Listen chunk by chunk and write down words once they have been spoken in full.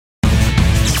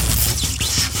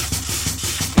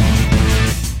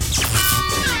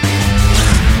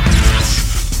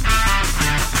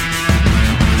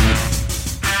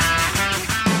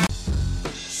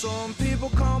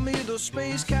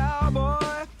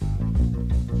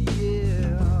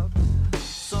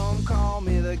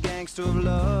gangster of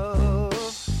love.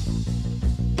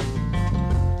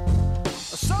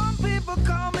 Some people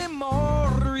call me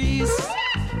Maurice,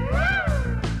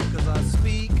 'cause I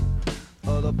speak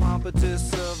of the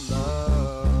pompatus of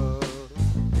love.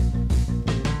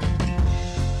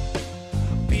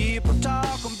 People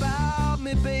talk about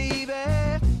me, baby,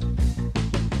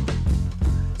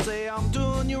 say I'm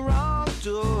doing you wrong,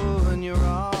 doing you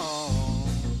wrong.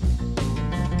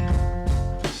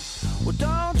 Well,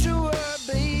 don't you worry,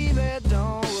 baby,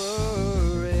 don't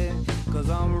worry, 'cause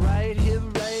I'm right here,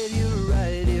 right here,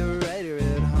 right here, right here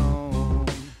at home.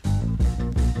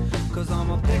 'Cause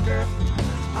I'm a picker,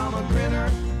 I'm a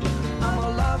grinner, I'm a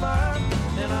lover,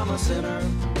 and I'm a sinner.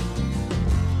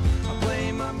 I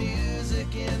play my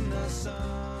music in the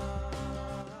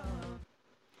sun.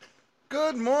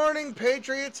 Good morning,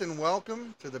 Patriots, and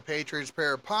welcome to the Patriots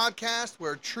Prayer Podcast,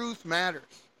 where truth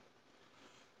matters.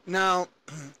 Now,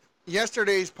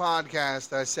 yesterday's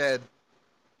podcast, I said,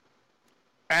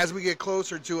 as we get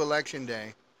closer to Election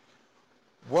Day,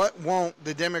 what won't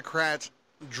the Democrats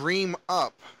dream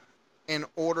up in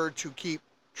order to keep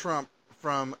Trump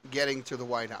from getting to the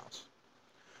White House?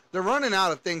 They're running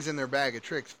out of things in their bag of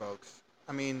tricks, folks.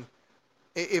 I mean,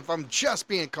 if I'm just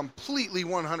being completely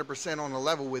 100% on the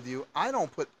level with you, I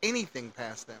don't put anything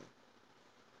past them.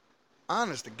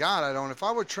 Honest to God, I don't. If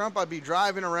I were Trump, I'd be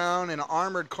driving around in an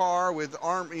armored car with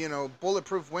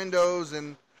bulletproof windows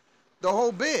and the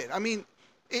whole bit. I mean,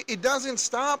 it doesn't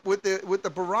stop with the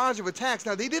barrage of attacks.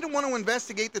 Now, they didn't want to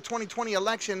investigate the 2020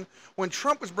 election when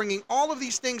Trump was bringing all of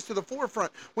these things to the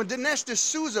forefront. When Dinesh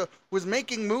D'Souza was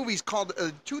making movies called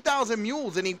 2,000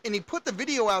 Mules, and he put the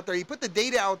video out there, he put the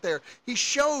data out there. He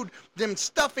showed them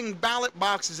stuffing ballot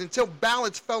boxes until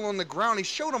ballots fell on the ground. He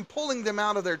showed them pulling them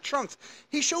out of their trunks.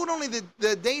 He showed only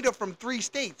the data from 3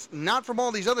 states, not from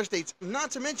all these other states.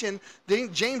 Not to mention,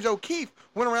 James O'Keefe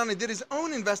went around and did his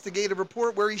own investigative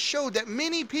report where he showed that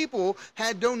many people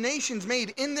had donations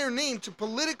made in their name to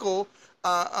political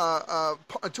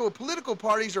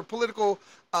parties or political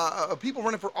people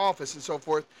running for office and so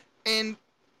forth, and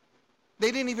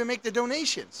they didn't even make the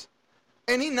donations.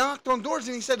 And he knocked on doors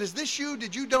and he said, "Is this you?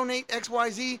 Did you donate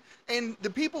XYZ?" And the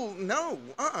people, no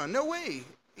way.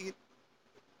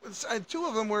 2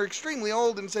 of them were extremely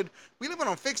old and said, "We live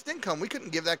on fixed income. We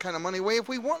couldn't give that kind of money away if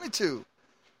we wanted to."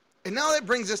 And now that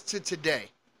brings us to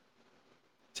today.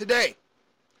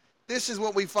 This is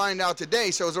what we find out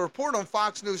today. So as a report on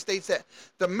Fox News states that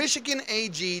the Michigan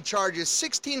AG charges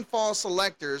 16 false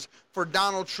electors for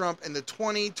Donald Trump in the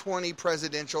 2020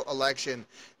 presidential election.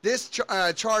 This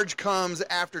charge comes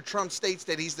after Trump states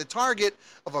that he's the target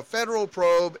of a federal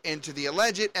probe into the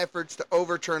alleged efforts to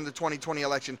overturn the 2020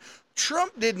 election.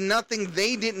 Trump did nothing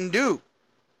they didn't do.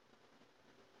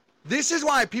 This is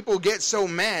why people get so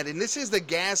mad, and this is the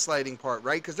gaslighting part,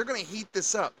 right? Because they're going to heat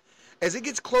this up. As it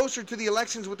gets closer to the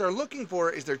elections, what they're looking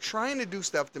for is they're trying to do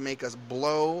stuff to make us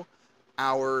blow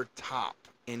our top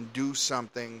and do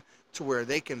something to where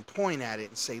they can point at it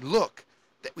and say, "Look,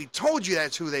 that we told you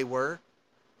that's who they were."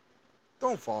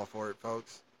 Don't fall for it,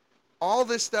 folks. All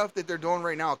this stuff that they're doing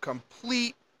right now,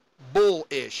 complete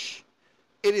bullish.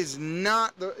 It is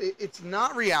not it's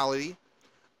not reality.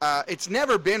 It's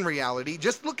never been reality.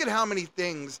 Just look at how many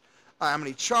things, how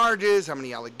many charges, how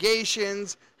many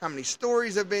allegations, how many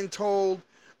stories have been told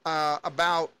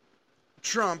about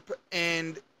Trump,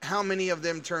 and how many of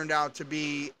them turned out to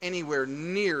be anywhere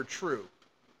near true.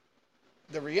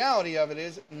 The reality of it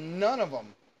is none of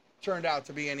them turned out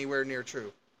to be anywhere near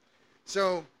true.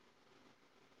 So,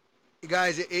 you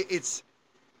guys, it's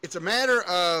a matter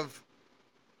of,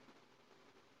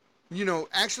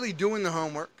 actually doing the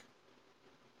homework,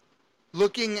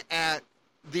 looking at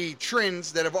the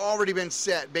trends that have already been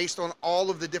set based on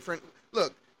all of the different...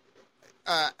 Look,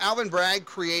 Alvin Bragg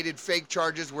created fake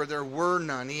charges where there were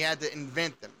none. He had to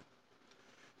invent them.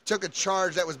 Took a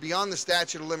charge that was beyond the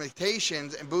statute of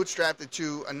limitations and bootstrapped it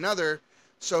to another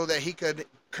so that he could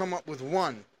come up with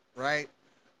one, right?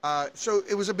 So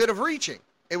it was a bit of reaching.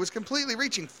 It was completely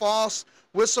reaching. False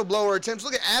whistleblower attempts.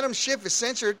 Look at Adam Schiff is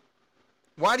censored.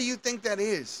 Why do you think that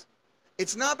is?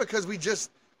 It's not because we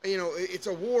just... it's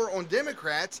a war on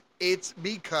Democrats. It's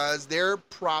because they're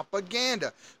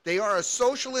propaganda. They are a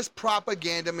socialist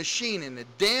propaganda machine, and the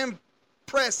damn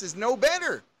press is no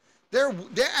better. They're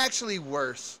actually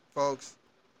worse, folks.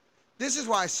 This is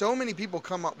why so many people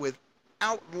come up with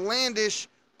outlandish,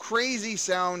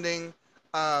 crazy-sounding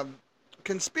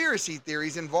conspiracy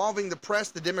theories involving the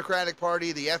press, the Democratic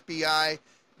Party, the FBI,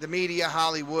 the media,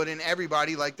 Hollywood, and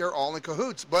everybody like they're all in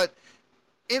cahoots. But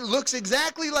it looks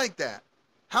exactly like that.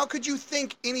 How could you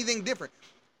think anything different?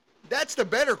 That's the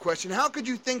better question. How could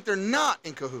you think they're not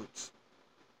in cahoots?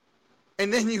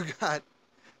 And then you got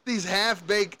these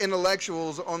half-baked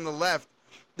intellectuals on the left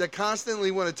that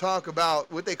constantly want to talk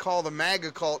about what they call the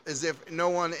MAGA cult as if no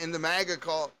one in the MAGA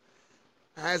cult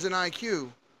has an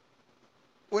IQ.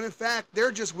 When in fact,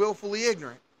 they're just willfully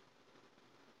ignorant.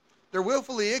 They're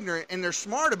willfully ignorant, and they're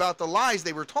smart about the lies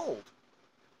they were told.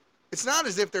 It's not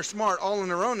as if they're smart all on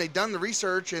their own. They've done the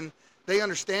research and they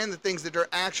understand the things that they're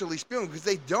actually spewing, because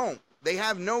they don't. They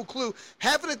have no clue.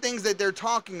 Half of the things that they're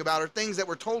talking about are things that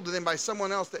were told to them by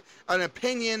someone else, that, an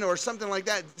opinion or something like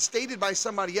that, stated by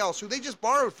somebody else who they just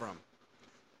borrowed from.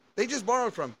 They just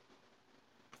borrowed from.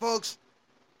 Folks,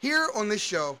 here on this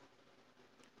show,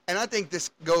 and I think this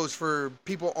goes for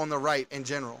people on the right in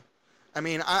general. I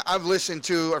mean, I've listened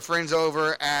to our friends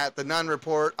over at the Nunn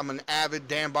Report. I'm an avid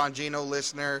Dan Bongino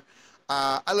listener.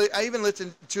 I even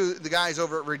listen to the guys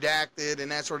over at Redacted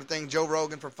and that sort of thing. Joe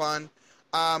Rogan for fun.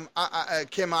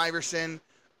 Kim Iverson,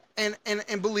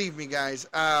 and believe me, guys,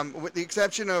 with the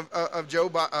exception of Joe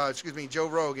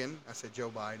Rogan. I said Joe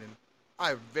Biden.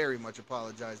 I very much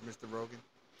apologize, Mr.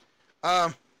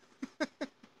 Rogan.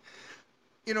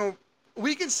 You know,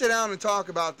 we can sit down and talk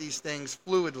about these things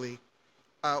fluidly.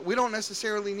 We don't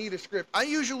necessarily need a script. I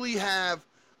usually have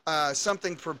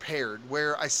something prepared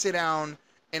where I sit down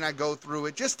and I go through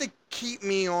it just to keep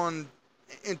me in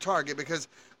target, because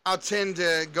I'll tend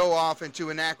to go off into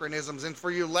anachronisms. And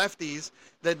for you lefties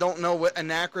that don't know what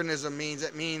anachronism means,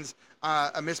 it means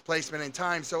a misplacement in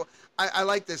time. So I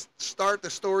like to start the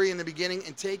story in the beginning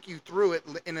and take you through it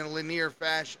in a linear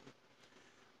fashion.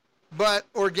 But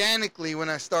organically, when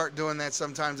I start doing that,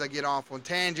 sometimes I get off on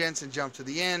tangents and jump to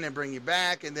the end and bring you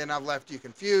back, and then I've left you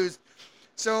confused.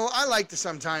 So I like to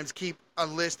sometimes keep a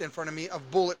list in front of me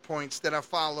of bullet points that I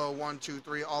follow 1, 2,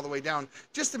 3 all the way down,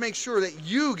 just to make sure that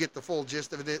you get the full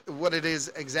gist of it, what it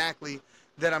is exactly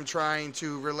that I'm trying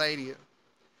to relay to you.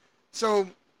 So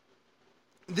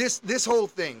this whole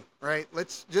thing, right?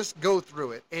 Let's just go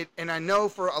through it. And I know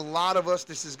for a lot of us,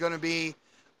 this is going to be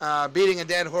beating a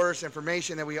dead horse,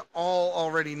 information that we all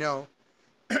already know.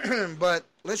 But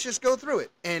let's just go through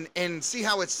it and see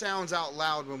how it sounds out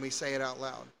loud when we say it out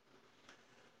loud.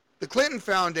 The Clinton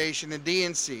Foundation and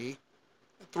DNC,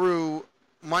 through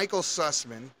Michael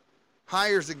Sussman,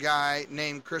 hires a guy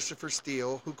named Christopher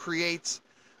Steele, who creates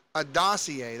a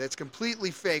dossier that's completely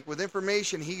fake with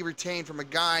information he retained from a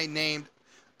guy named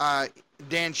Igor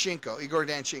Danchenko.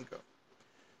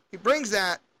 He brings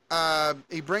that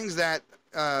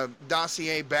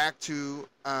dossier back to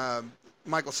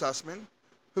Michael Sussman,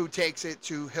 who takes it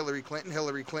to Hillary Clinton.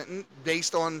 Hillary Clinton,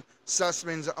 based on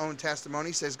Sussman's own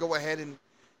testimony, says go ahead and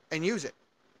use it.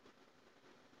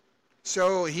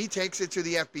 So he takes it to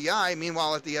the FBI.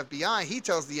 Meanwhile, at the FBI, he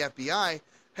tells the FBI,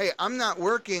 hey, I'm not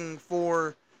working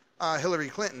for Hillary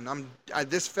Clinton.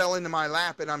 This fell into my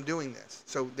lap and I'm doing this.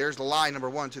 So there's the lie number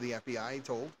one to the FBI, he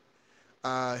told.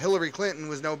 Hillary Clinton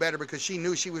was no better because she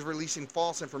knew she was releasing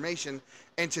false information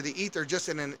into the ether just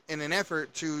in an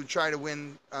effort to try to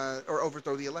win or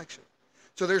overthrow the election.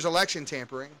 So there's election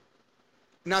tampering.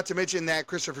 Not to mention that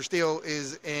Christopher Steele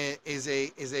is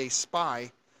a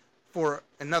spy for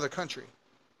another country.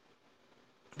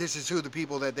 This is who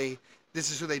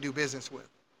they do business with.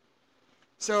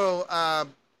 So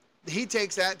he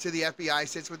takes that to the FBI,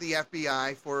 sits with the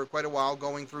FBI for quite a while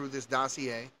going through this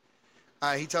dossier.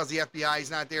 He tells the FBI he's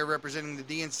not there representing the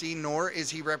DNC, nor is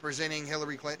he representing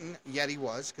Hillary Clinton, yet he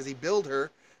was, because he billed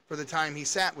her for the time he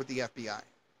sat with the FBI.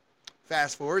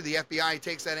 Fast forward, the FBI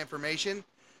takes that information.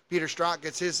 Peter Strzok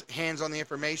gets his hands on the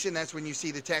information. That's when you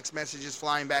see the text messages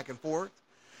flying back and forth.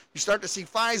 You start to see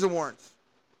FISA warrants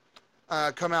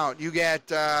come out. You get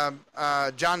John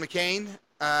McCain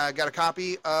got a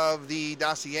copy of the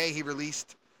dossier he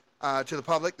released to the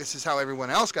public. This is how everyone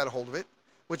else got a hold of it,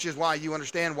 which is why you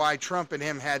understand why Trump and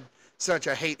him had such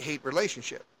a hate-hate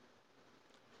relationship.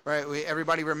 Right?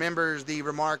 Everybody remembers the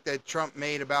remark that Trump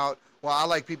made about, well, I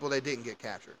like people that didn't get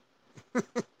captured.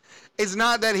 It's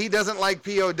not that he doesn't like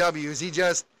POWs. He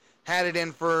just had it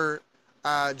in for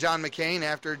John McCain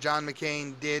after John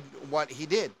McCain did what he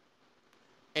did.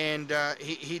 And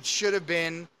he should have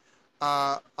been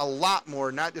a lot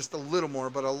more, not just a little more,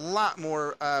 but a lot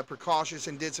more precautious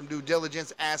and did some due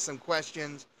diligence, asked some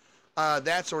questions,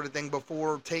 that sort of thing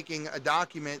before taking a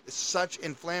document, such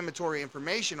inflammatory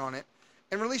information on it,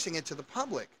 and releasing it to the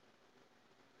public.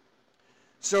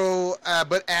 So,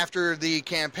 but after the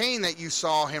campaign that you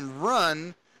saw him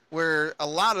run, where a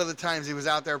lot of the times he was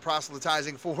out there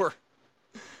proselytizing for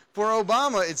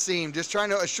Obama, it seemed, just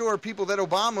trying to assure people that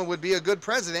Obama would be a good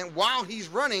president while he's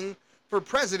running for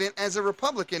president as a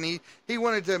Republican. He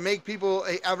wanted to make people,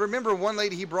 I remember one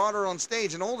lady, he brought her on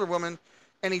stage, an older woman,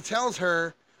 and he tells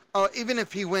her, even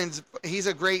if he wins, he's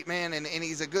a great man and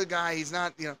he's a good guy. He's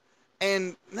not,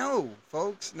 and no,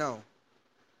 folks, no.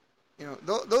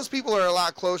 Those people are a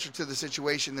lot closer to the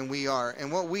situation than we are.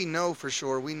 And what we know for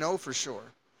sure, we know for sure.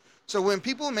 So when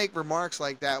people make remarks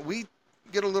like that, we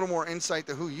get a little more insight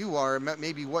to who you are and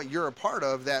maybe what you're a part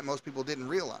of that most people didn't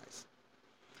realize.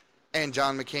 And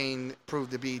John McCain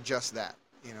proved to be just that.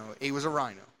 He was a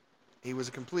rhino. He was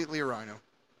completely a rhino.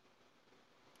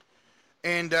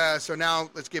 And so now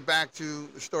let's get back to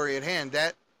the story at hand.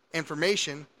 That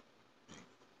information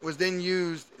was then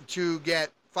used to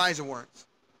get FISA warrants.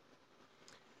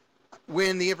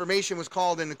 When the information was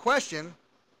called into question,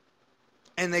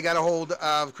 and they got a hold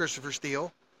of Christopher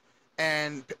Steele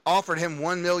and offered him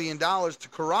 $1 million to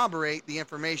corroborate the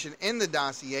information in the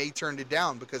dossier, he turned it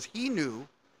down because he knew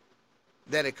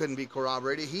that it couldn't be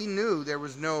corroborated. He knew there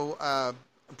was no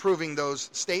proving those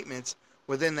statements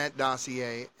within that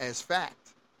dossier as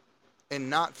fact and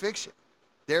not fiction.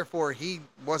 Therefore, he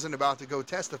wasn't about to go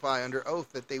testify under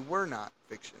oath that they were not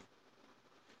fiction.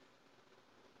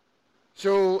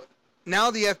 So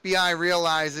now the FBI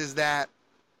realizes that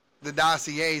the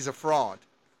dossier is a fraud,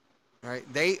 right?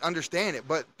 They understand it,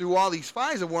 but through all these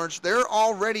FISA warrants, they're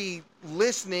already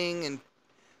listening and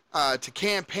to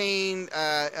campaign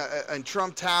and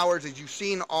Trump Towers. As you've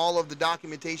seen all of the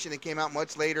documentation that came out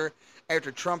much later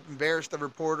after Trump embarrassed the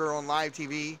reporter on live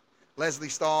TV, Leslie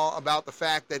Stahl, about the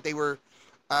fact that they were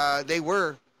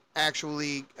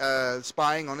actually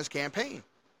spying on his campaign.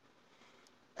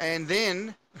 And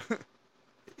then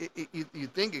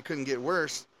you'd think it couldn't get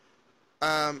worse.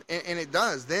 And it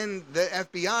does. Then the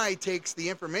FBI takes the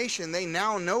information they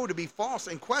now know to be false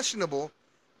and questionable,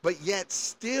 but yet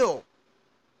still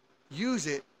use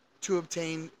it to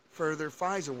obtain further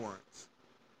FISA warrants.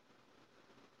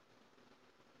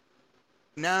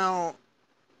 Now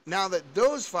that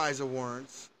those FISA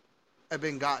warrants have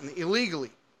been gotten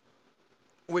illegally,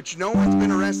 which no one's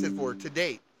been arrested for to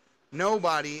date.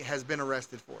 Nobody has been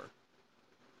arrested for.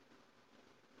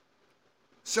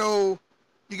 So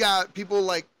you got people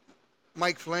like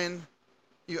Mike Flynn,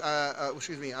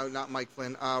 not Mike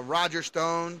Flynn, Roger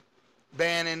Stone,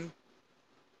 Bannon,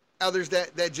 others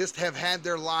that just have had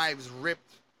their lives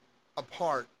ripped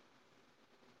apart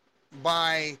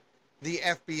by the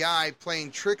FBI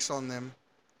playing tricks on them.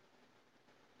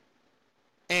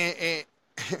 And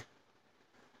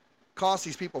cost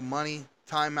these people money,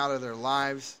 time out of their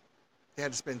lives. They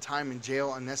had to spend time in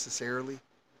jail unnecessarily.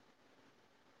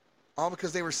 All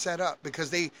because they were set up,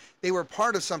 because they were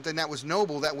part of something that was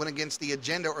noble, that went against the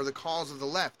agenda or the cause of the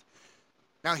left.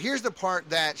 Now, here's the part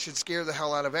that should scare the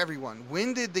hell out of everyone.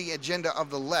 When did the agenda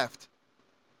of the left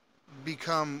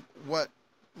become what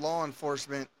law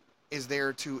enforcement is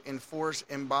there to enforce,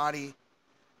 embody,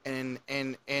 and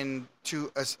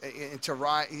to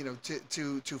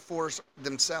force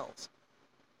themselves?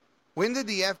 When did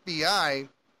the FBI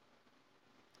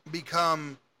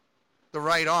become the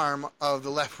right arm of the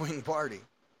left-wing party?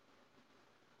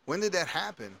 When did that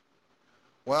happen?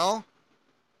 Well,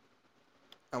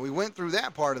 we went through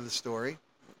that part of the story,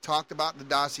 talked about the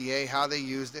dossier, how they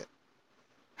used it,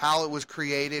 how it was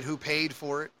created, who paid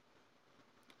for it,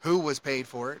 who was paid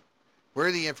for it,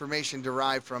 where the information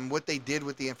derived from, what they did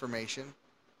with the information.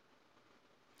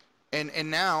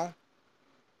 And now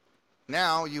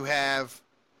you have,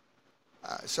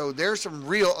 so there's some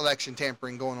real election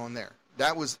tampering going on there.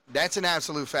 That's an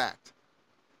absolute fact.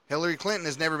 Hillary Clinton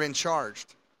has never been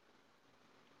charged.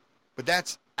 But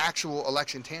that's actual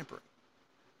election tampering.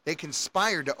 They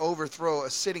conspired to overthrow a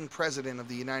sitting president of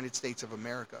the United States of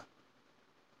America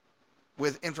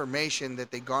with information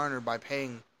that they garnered by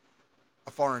paying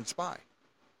a foreign spy.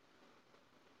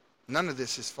 None of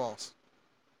this is false.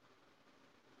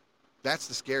 That's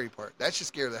the scary part. That should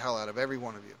scare the hell out of every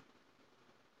one of you.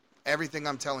 Everything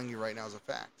I'm telling you right now is a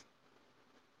fact.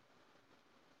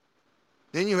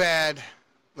 Then you had,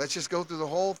 let's just go through the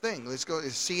whole thing. Let's go to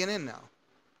CNN now.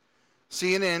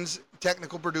 CNN's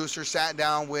technical producer sat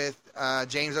down with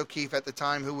James O'Keefe at the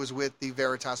time, who was with the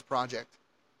Veritas Project.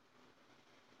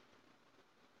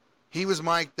 He was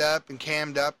mic'd up and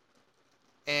cammed up,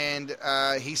 and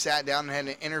he sat down and had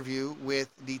an interview with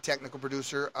the technical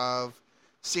producer of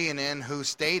CNN, who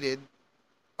stated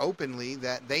openly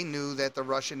that they knew that the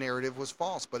Russia narrative was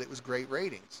false, but it was great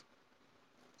ratings.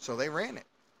 So they ran it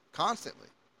constantly.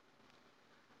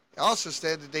 They also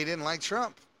said that they didn't like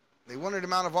Trump. They wanted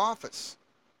him out of office.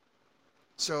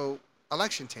 So,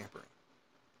 election tampering.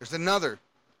 There's another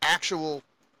actual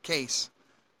case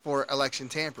for election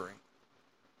tampering.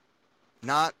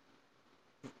 Not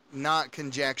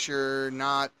conjecture,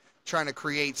 not trying to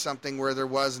create something where there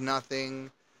was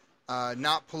nothing,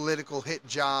 not political hit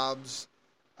jobs,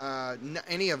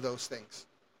 any of those things.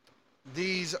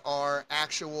 These are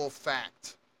actual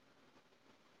fact.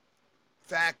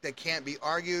 Fact that can't be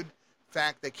argued.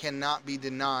 Fact that cannot be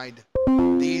denied.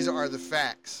 These are the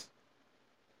facts.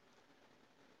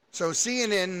 So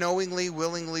CNN knowingly,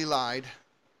 willingly lied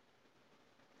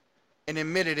and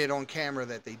admitted it on camera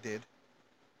that they did.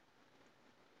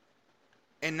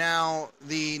 And now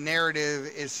the narrative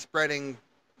is spreading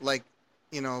like,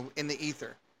 in the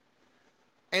ether.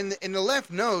 And the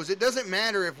left knows it doesn't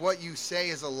matter if what you say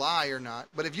is a lie or not,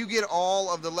 but if you get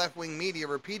all of the left-wing media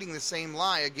repeating the same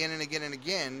lie again and again and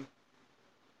again,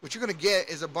 what you're going to get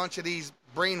is a bunch of these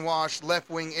brainwashed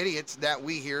left-wing idiots that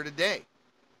we hear today.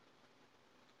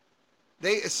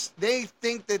 They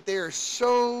think that they're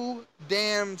so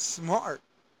damn smart,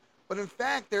 but in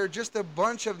fact, they're just a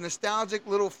bunch of nostalgic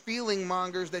little feeling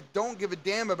mongers that don't give a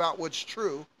damn about what's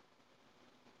true.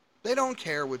 They don't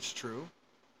care what's true.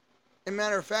 As a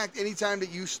matter of fact, anytime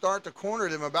that you start to corner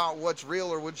them about what's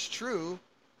real or what's true,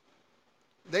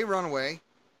 they run away,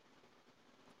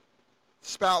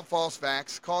 spout false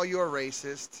facts, call you a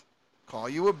racist, call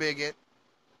you a bigot.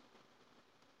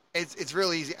 It's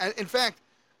real easy. In fact,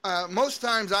 most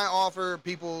times I offer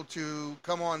people to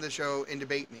come on the show and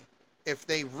debate me if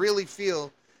they really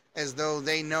feel as though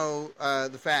they know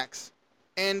the facts.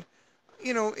 And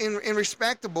in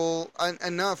respectable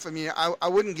enough, I mean, I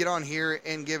wouldn't get on here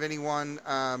and give anyone,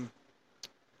 I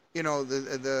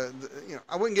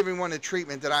wouldn't give anyone the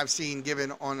treatment that I've seen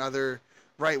given on other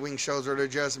right-wing shows where they're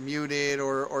just muted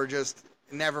or just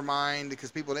never mind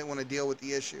because people didn't want to deal with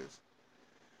the issues.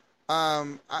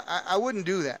 I wouldn't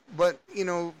do that, but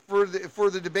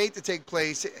for the debate to take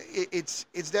place, it's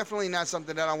definitely not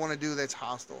something that I want to do that's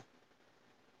hostile.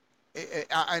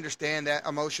 I understand that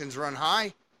emotions run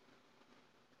high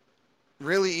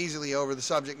really easily over the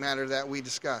subject matter that we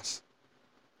discuss.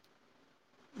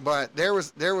 But there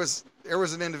was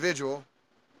an individual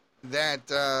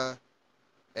that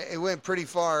it went pretty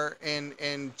far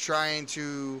in trying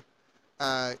to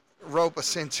rope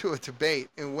us into a debate.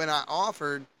 And when I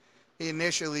offered, he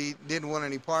initially didn't want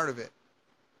any part of it.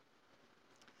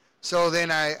 So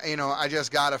then I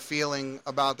just got a feeling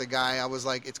about the guy. I was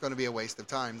like, it's going to be a waste of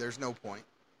time. There's no point.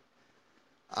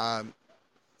 I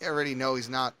already know he's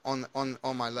not on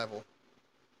my level.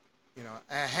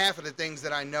 Half of the things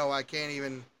that I know, I can't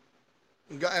even.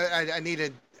 I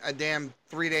needed a damn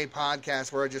 3-day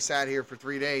podcast where I just sat here for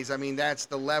 3 days. I mean, that's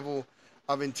the level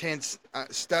of intense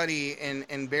study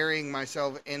and burying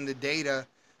myself in the data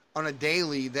on a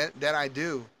daily that I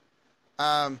do.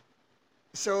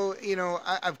 So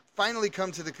I've finally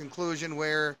come to the conclusion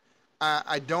where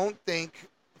I don't think,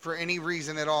 for any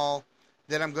reason at all,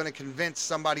 that I'm going to convince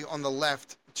somebody on the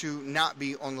left to not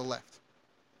be on the left.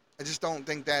 I just don't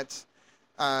think that's.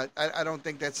 I don't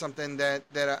think that's something that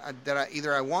I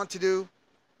either I want to do.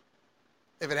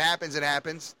 If it happens, it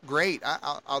happens. Great,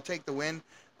 I'll take the win.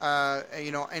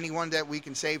 Anyone that we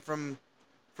can save from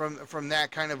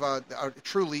that kind of a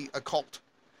truly a cult,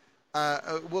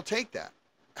 we'll take that.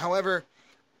 However,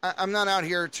 I'm not out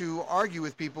here to argue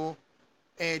with people,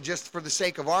 and just for the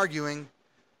sake of arguing.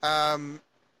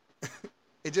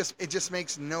 It just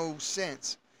makes no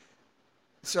sense.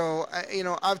 So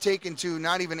I've taken to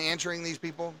not even answering these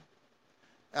people,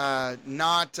 and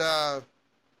not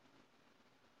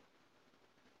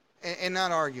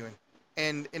arguing,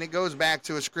 and it goes back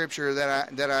to a scripture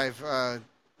that I've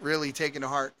really taken to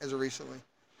heart as of recently.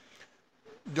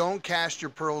 Don't cast your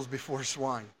pearls before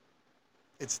swine.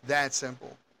 It's that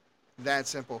simple. That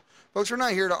simple. Folks, we're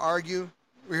not here to argue.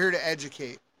 We're here to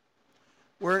educate.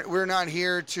 We're not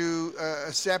here to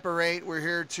separate. We're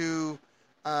here to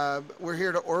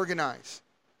organize,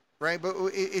 right? But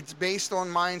it's based on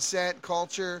mindset,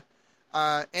 culture,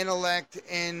 intellect,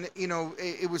 and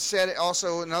it was said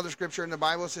also another scripture in the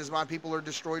Bible says, "My people are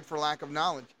destroyed for lack of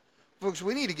knowledge." Folks,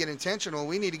 we need to get intentional.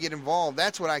 We need to get involved.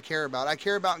 That's what I care about. I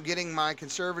care about getting my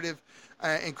conservative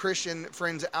and Christian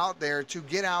friends out there to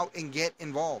get out and get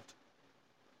involved.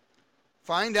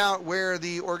 Find out where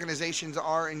the organizations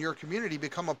are in your community.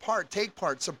 Become a part. Take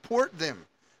part. Support them.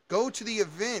 Go to the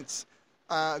events.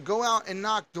 Go out and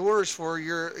knock doors for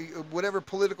your whatever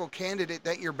political candidate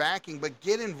that you're backing, but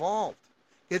get involved.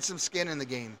 Get some skin in the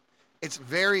game. It's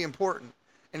very important.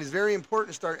 And it's very important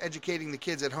to start educating the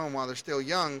kids at home while they're still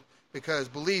young, because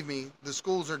believe me, the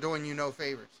schools are doing you no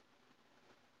favors.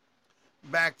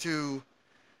 Back to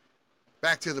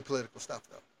the political stuff,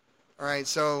 though. All right,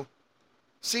 so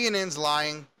CNN's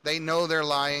lying. They know they're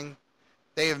lying.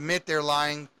 They admit they're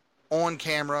lying on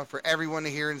camera for everyone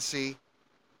to hear and see.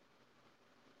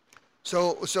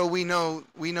 So we know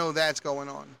that's going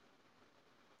on.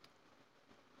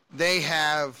 They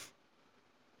have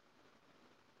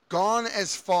gone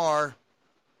as far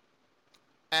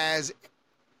as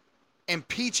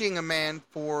impeaching a man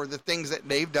for the things that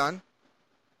they've done,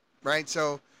 right?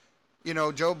 So,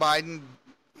 Joe Biden,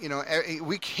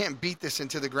 we can't beat this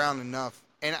into the ground enough.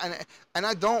 And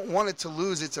I don't want it to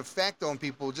lose its effect on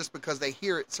people just because they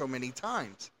hear it so many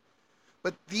times.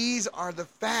 But these are the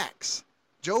facts.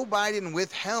 Joe Biden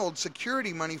withheld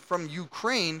security money from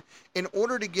Ukraine in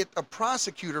order to get a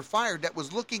prosecutor fired that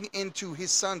was looking into his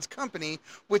son's company,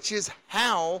 which is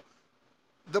how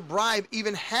the bribe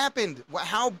even happened.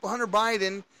 How Hunter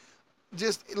Biden,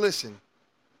 just listen,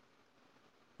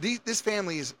 this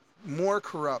family is more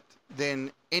corrupt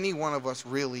than any one of us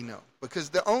really know, because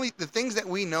the things that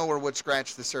we know are what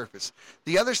scratch the surface.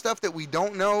 The other stuff that we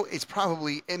don't know is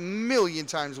probably a million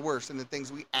times worse than the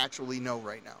things we actually know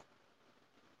right now.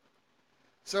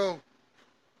 So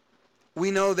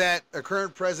we know that a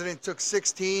current president took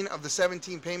 16 of the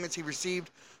 17 payments he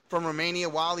received from Romania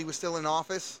while he was still in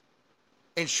office.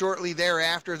 And shortly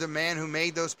thereafter, the man who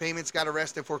made those payments got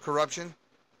arrested for corruption.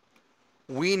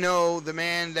 We know the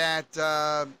man that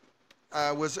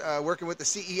was working with the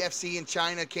CEFC in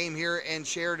China came here and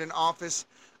shared an office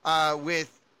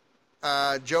with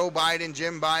Joe Biden,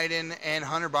 Jim Biden, and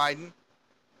Hunter Biden.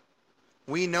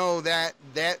 We know that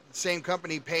same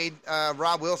company paid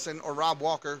Rob Wilson or Rob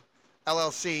Walker,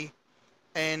 LLC,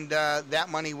 and that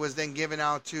money was then given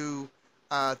out to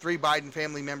 3 Biden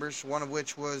family members, one of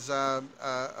which was the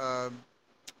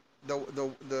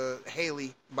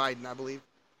Haley Biden, I believe.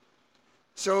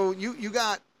 So you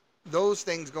got those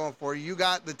things going for you. You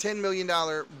got the $10 million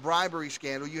bribery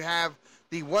scandal. You have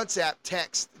the WhatsApp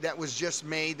text that was just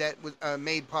made, that was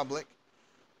made public.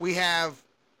 We have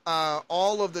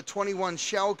all of the 21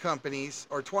 shell companies,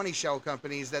 or 20 shell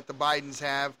companies that the Bidens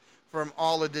have, from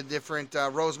all of the different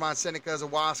Rosemont Senecas,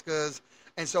 Owaskas,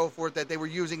 and so forth, that they were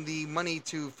using the money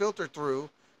to filter through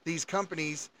these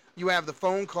companies. You have the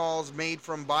phone calls made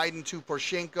from Biden to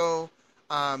Poroshenko.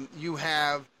 You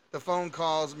have the phone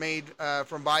calls made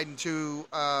from Biden to,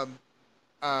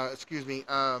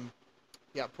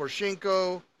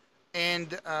 Poroshenko,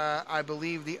 and I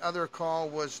believe the other call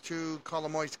was to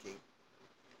Kolomoisky.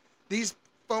 These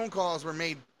phone calls were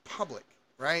made public,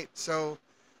 right? So,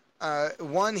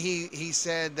 one, he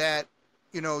said that,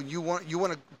 you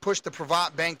want to push the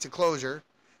Privat Bank to closure.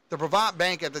 The Privat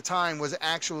Bank at the time was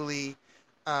actually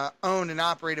owned and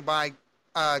operated by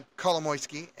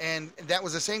Kolomoisky, and that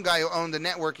was the same guy who owned the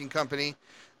networking company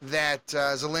that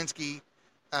Zelensky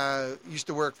used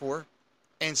to work for.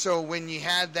 And so when you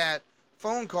had that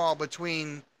phone call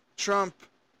between Trump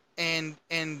and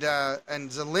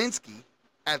Zelensky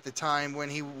at the time, when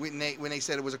they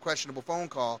said it was a questionable phone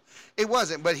call, it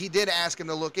wasn't. But he did ask him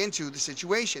to look into the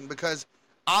situation, because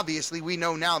obviously we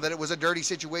know now that it was a dirty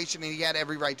situation and he had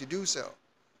every right to do so.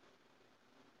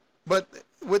 But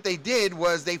what they did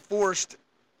was they forced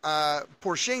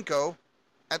Poroshenko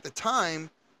at the time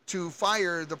to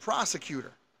fire the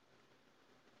prosecutor.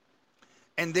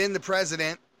 And then the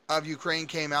president of Ukraine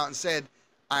came out and said,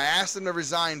 I asked him to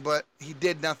resign, but he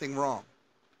did nothing wrong.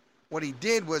 What he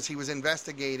did was he was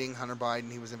investigating Hunter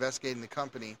Biden. He was investigating the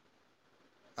company,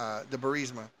 the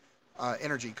Burisma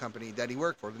energy company that he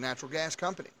worked for, the natural gas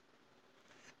company.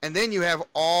 And then you have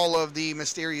all of the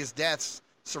mysterious deaths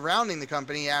surrounding the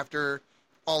company after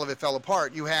all of it fell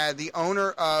apart. You had the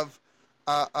owner of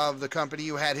the company.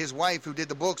 You had his wife, who did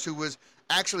the books, who was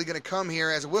actually going to come here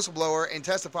as a whistleblower and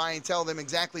testify and tell them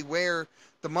exactly where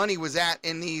the money was at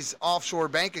in these offshore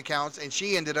bank accounts, and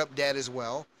she ended up dead as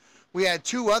well. We had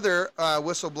 2 other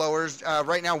whistleblowers.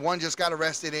 Right now, one just got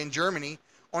arrested in Germany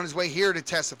on his way here to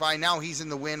testify. Now he's in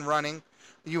the wind running.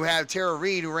 You have Tara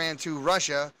Reid, who ran to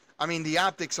Russia. I mean, the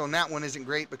optics on that one isn't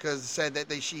great, because it said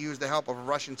that she used the help of a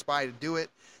Russian spy to do it.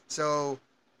 So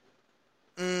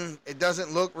it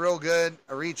doesn't look real good.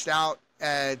 I reached out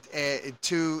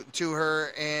to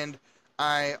her, and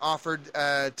I offered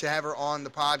to have her on the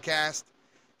podcast.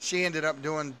 She ended up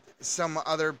doing some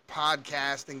other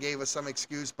podcast and gave us some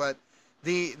excuse, but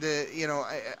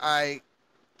I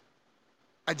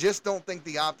just don't think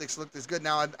the optics looked as good.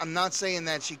 Now, I'm not saying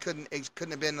that it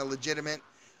couldn't have been a legitimate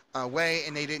way,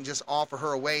 and they didn't just offer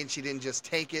her away and she didn't just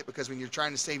take it, because when you're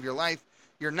trying to save your life,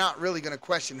 you're not really going to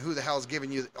question who the hell's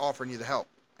offering you the help.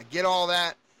 I get all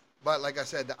that, but like I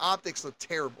said, the optics look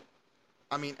terrible.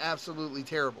 I mean, absolutely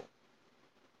terrible.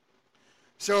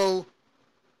 So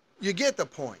you get the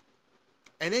point.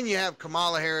 And then you have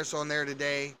Kamala Harris on there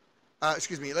today.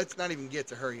 Let's not even get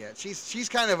to her yet. She's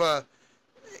kind of a,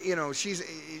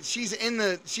 she's in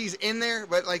there,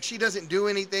 but like, she doesn't do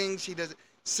anything. She doesn't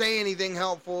say anything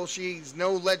helpful. She's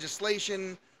no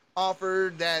legislation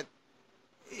offered that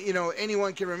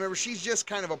anyone can remember, she's just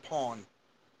kind of a pawn,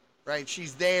 right?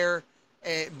 She's there,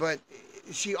 but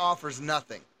she offers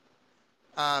nothing.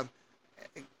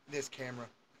 This camera.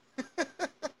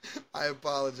 I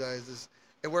apologize.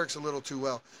 It works a little too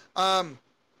well.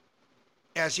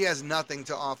 Yeah, she has nothing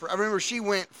to offer. I remember she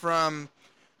went from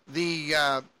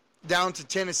the down to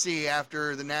Tennessee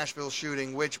after the Nashville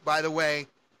shooting, which, by the way,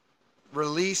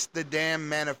 released the damn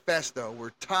manifesto.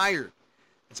 We're tired.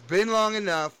 It's been long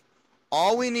enough.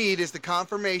 All we need is the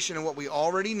confirmation of what we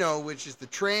already know, which is the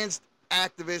trans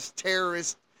activist,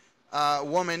 terrorist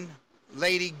woman,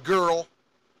 lady, girl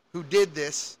who did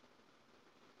this,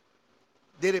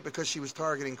 did it because she was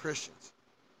targeting Christians.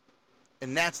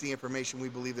 And that's the information we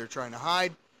believe they're trying to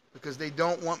hide, because they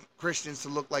don't want Christians to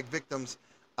look like victims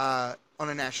on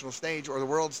a national stage or the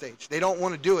world stage. They don't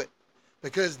want to do it,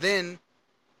 because then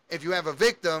if you have a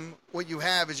victim, what you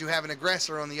have is you have an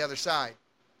aggressor on the other side.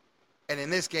 And in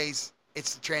this case,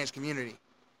 it's the trans community.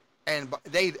 And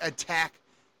they attack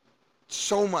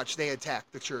so much. They attack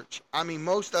the church. I mean,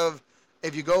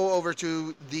 if you go over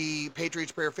to the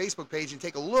Patriots Prayer Facebook page and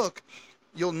take a look,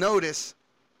 you'll notice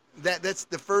that that's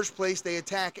the first place they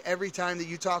attack every time that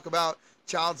you talk about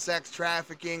child sex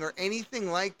trafficking or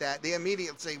anything like that. They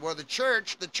immediately say, well, the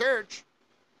church,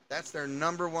 that's their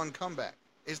number one comeback,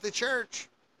 is the church.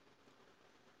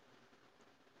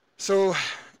 So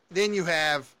then you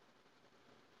have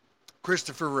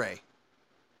Christopher Wray.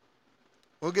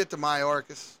 We'll get to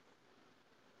Mayorkas.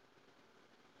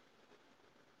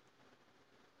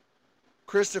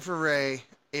 Christopher Wray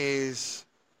is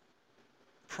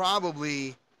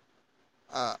probably,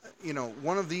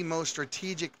 one of the most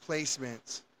strategic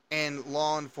placements in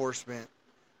law enforcement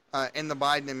in the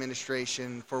Biden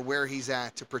administration for where he's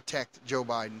at to protect Joe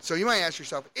Biden. So you might ask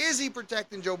yourself, is he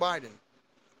protecting Joe Biden?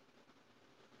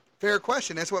 Fair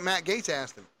question. That's what Matt Gaetz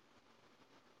asked him.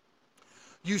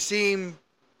 You seem,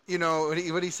 what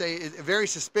did he say? Very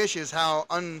suspicious how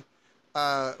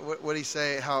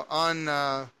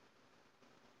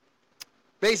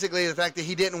basically the fact that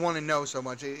he didn't want to know so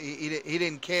much. He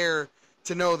didn't care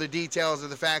to know the details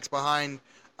of the facts behind,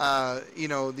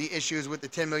 the issues with the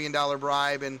 $10 million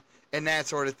bribe and that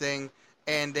sort of thing.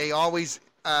 And they always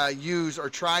use or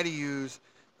try to use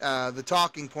the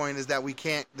talking point is that we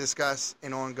can't discuss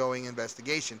an ongoing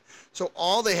investigation. So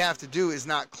all they have to do is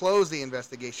not close the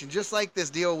investigation, just like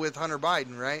this deal with Hunter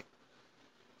Biden, right?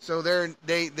 So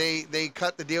they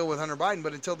cut the deal with Hunter Biden,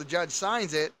 but until the judge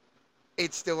signs it,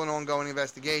 it's still an ongoing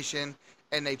investigation,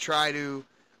 and they try to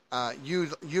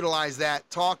utilize that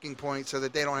talking point so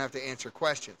that they don't have to answer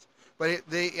questions. But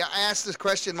I asked this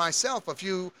question myself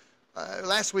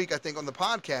last week, I think, on the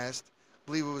podcast. I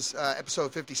believe it was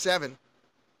episode 57.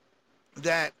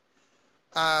 That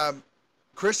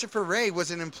Christopher Wray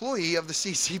was an employee of the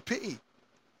CCP.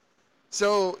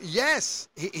 So yes,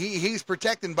 he's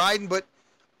protecting Biden, but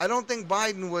I don't think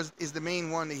Biden is the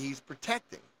main one that he's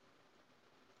protecting.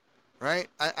 Right?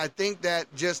 I think that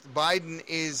just Biden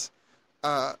is,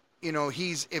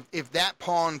 if that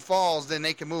pawn falls, then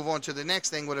they can move on to the next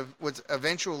thing, which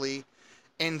eventually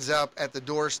ends up at the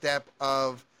doorstep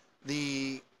of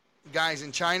the guys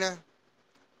in China.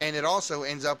 And it also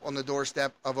ends up on the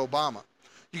doorstep of Obama.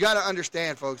 You got to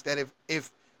understand, folks, that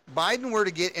if Biden were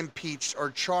to get impeached or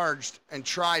charged and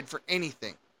tried for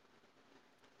anything,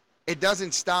 it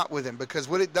doesn't stop with him, because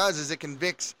what it does is it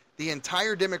convicts the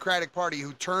entire Democratic Party,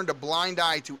 who turned a blind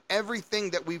eye to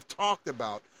everything that we've talked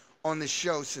about on this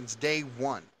show since day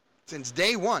one. Since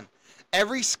day one.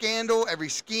 Every scandal, every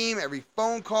scheme, every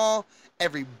phone call,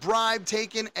 every bribe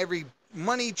taken, every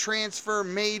money transfer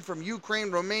made from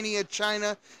Ukraine, Romania,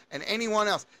 China, and anyone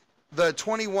else. The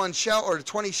 20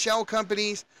 shell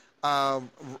companies,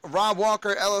 Rob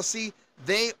Walker LLC,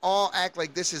 they all act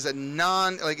like this is a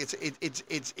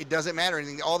it doesn't matter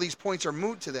anything. All these points are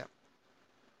moot to them.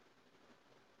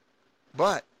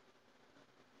 But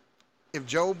if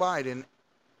Joe Biden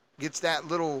gets that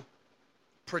little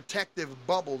protective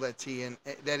bubble that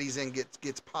he's in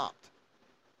gets popped,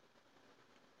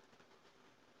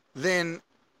 then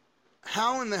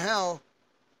how in the hell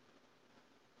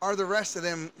are the rest of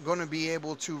them going to be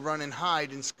able to run and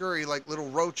hide and scurry like little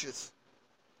roaches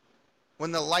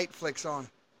when the light flicks on?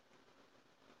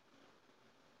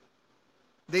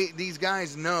 These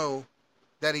guys know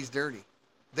that he's dirty.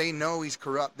 They know he's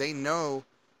corrupt. They know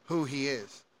who he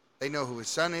is. They know who his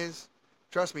son is.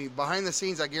 Trust me, behind the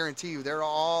scenes, I guarantee you,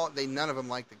 none of them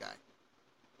like the guy.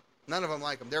 None of them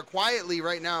like him. They're quietly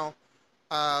right now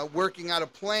working out a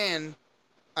plan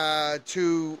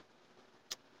to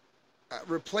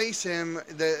replace him.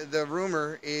 The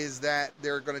rumor is that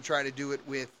they're going to try to do it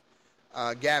with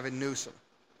Gavin Newsom.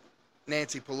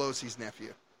 Nancy Pelosi's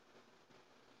nephew.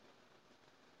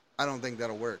 I don't think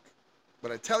that'll work.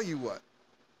 But I tell you what,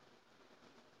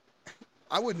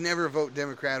 I would never vote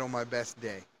Democrat on my best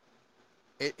day.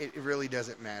 It really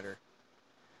doesn't matter.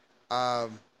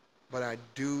 But I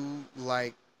do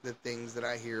like the things that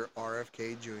I hear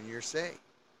RFK Jr. say.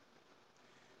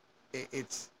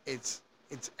 It's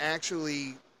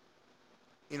actually,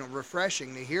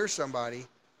 refreshing to hear somebody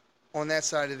on that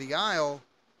side of the aisle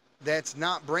that's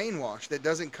not brainwashed, that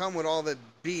doesn't come with all the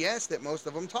BS that most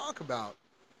of them talk about.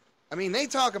 I mean, they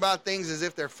talk about things as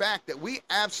if they're fact that we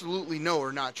absolutely know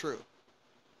are not true.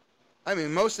 I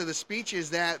mean, most of the speeches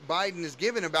that Biden has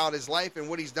given about his life and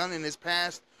what he's done in his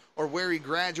past, or where he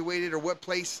graduated, or what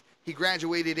place he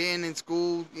graduated in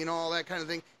school, all that kind of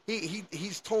thing.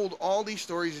 He's told all these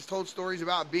stories. He's told stories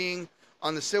about being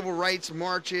on the civil rights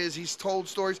marches. He's told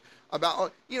stories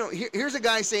about, here's a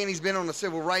guy saying he's been on the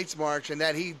civil rights march and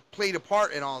that he played a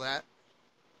part in all that.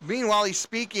 Meanwhile, he's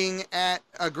speaking at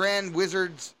a Grand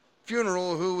Wizard's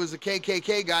funeral who was a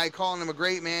KKK guy calling him a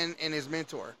great man and his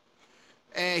mentor.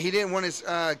 And he didn't want his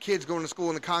kids going to school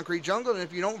in the concrete jungle, and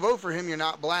if you don't vote for him, you're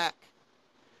not black.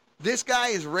 This guy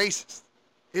is racist.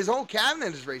 His whole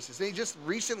cabinet is racist. They just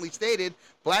recently stated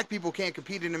black people can't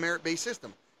compete in a merit-based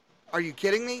system. Are you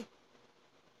kidding me?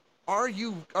 Are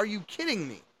you kidding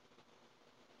me?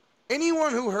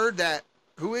 Anyone who heard that,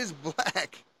 who is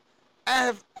black,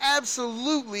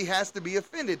 absolutely has to be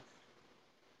offended.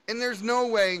 And there's no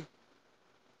way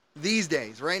these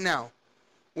days, right now,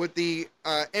 with the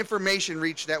information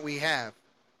reach that we have,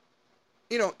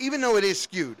 even though it is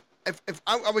skewed. If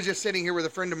I was just sitting here with a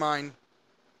friend of mine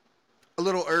a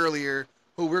little earlier,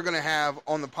 who we're going to have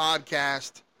on the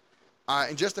podcast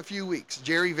in just a few weeks,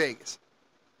 Jerry Vegas.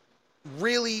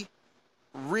 Really,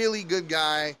 really good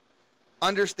guy,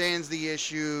 understands the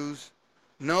issues,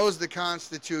 knows the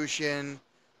Constitution,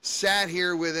 sat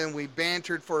here with him. We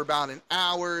bantered for about an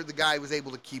hour. The guy was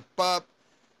able to keep up.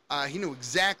 He knew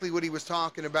exactly what he was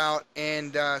talking about,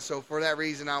 and so for that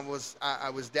reason, I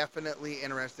was definitely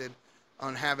interested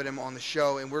on having him on the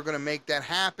show, and we're going to make that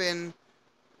happen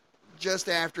just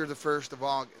after the 1st of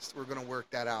August. We're going to work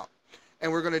that out.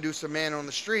 And we're going to do some Man on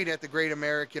the Street at the Great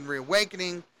American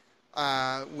Reawakening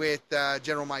with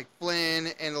General Mike Flynn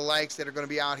and the likes that are going to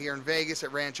be out here in Vegas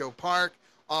at Rancho Park,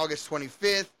 August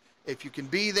 25th. If you can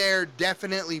be there,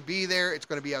 definitely be there. It's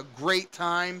going to be a great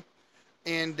time.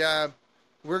 And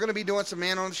we're going to be doing some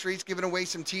Man on the Streets, giving away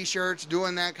some T-shirts,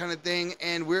 doing that kind of thing.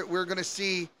 And we're going to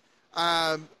see,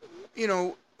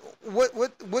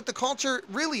 what the culture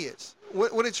really is,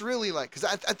 what it's really like. Because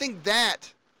I think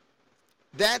that's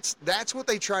what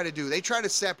they try to do. They try to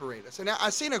separate us. And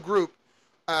I've seen a group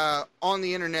on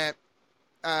the internet.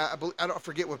 I don't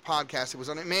forget what podcast it was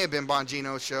on. It may have been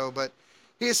Bongino's show, but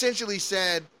he essentially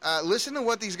said, listen to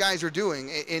what these guys are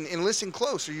doing and listen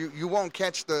close, or you won't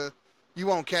catch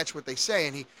what they say.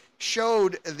 And he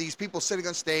showed these people sitting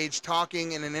on stage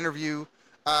talking in an interview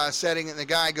setting, and the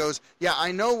guy goes, yeah,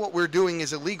 I know what we're doing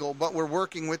is illegal, but we're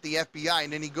working with the FBI.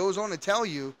 And then he goes on to tell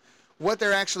you what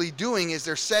they're actually doing is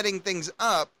they're setting things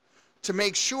up to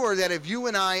make sure that if you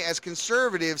and I as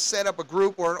conservatives set up a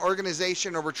group or an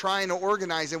organization, or we're trying to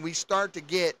organize and we start to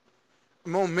get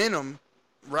momentum,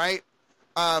 right,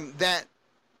 that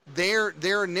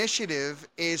their initiative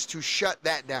is to shut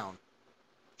that down,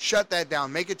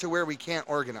 make it to where we can't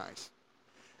organize.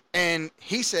 And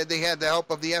he said they had the help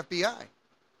of the FBI.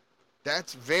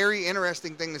 That's a very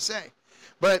interesting thing to say.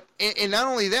 But, and not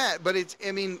only that, but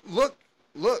look.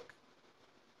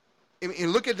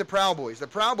 Look at the Proud Boys. The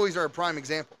Proud Boys are a prime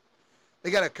example.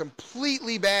 They got a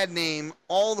completely bad name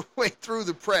all the way through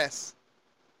the press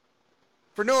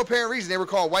for no apparent reason. They were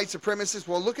called white supremacists.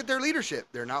 Well, look at their leadership.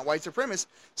 They're not white supremacists.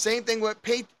 Same thing with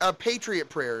Patriot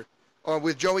Prayer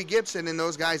with Joey Gibson and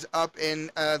those guys up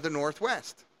in the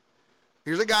Northwest.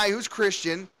 Here's a guy who's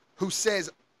Christian who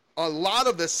says a lot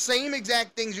of the same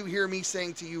exact things you hear me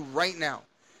saying to you right now.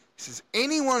 He says,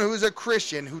 anyone who is a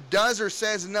Christian who does or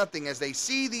says nothing as they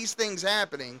see these things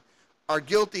happening are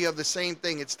guilty of the same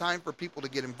thing. It's time for people to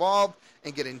get involved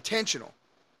and get intentional.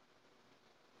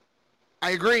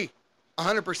 I agree,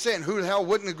 100%. Who the hell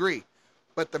wouldn't agree?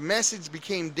 But the message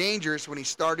became dangerous when he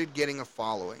started getting a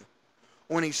following.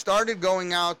 When he started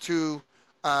going out to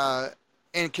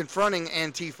and confronting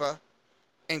Antifa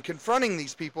and confronting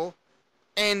these people,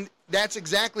 and that's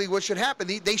exactly what should happen.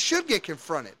 They should get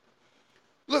confronted.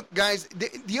 Look, guys,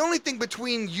 the only thing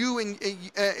between you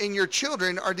and your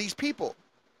children are these people.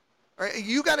 All right?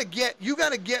 You got to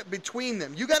get between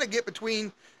them. You got to get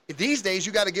between. These days,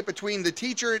 you got to get between the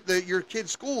teacher, your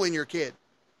kid's school, and your kid.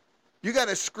 You got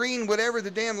to screen whatever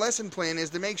the damn lesson plan is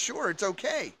to make sure it's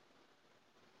okay.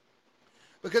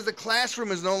 Because the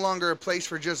classroom is no longer a place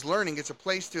for just learning. It's a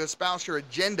place to espouse your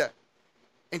agenda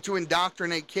and to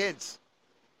indoctrinate kids.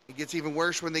 It gets even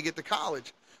worse when they get to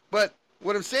college. But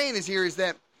what I'm saying is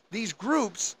that these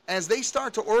groups, as they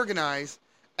start to organize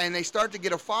and they start to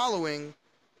get a following,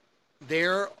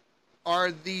 there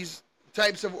are these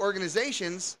types of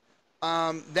organizations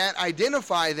that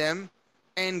identify them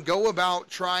and go about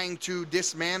trying to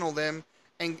dismantle them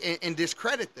and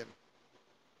discredit them.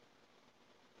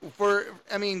 For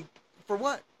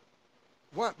what?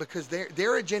 What? Because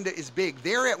their agenda is big.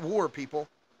 They're at war, people.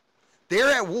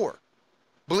 They're at war.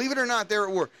 Believe it or not, they're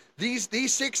at war. These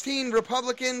 16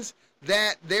 Republicans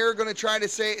that they're going to try to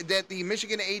say that the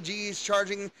Michigan AG is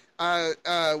charging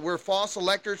were false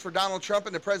electors for Donald Trump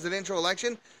in the presidential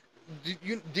election.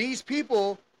 These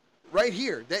people right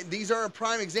here, these are a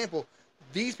prime example.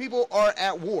 These people are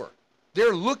at war.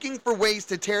 They're looking for ways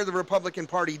to tear the Republican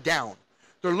Party down.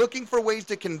 They're looking for ways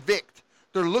to convict.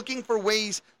 They're looking for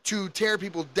ways to tear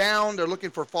people down. They're looking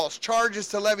for false charges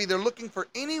to levy. They're looking for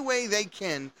any way they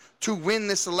can to win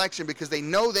this election because they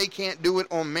know they can't do it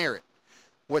on merit.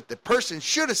 What the person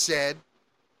should have said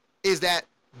is that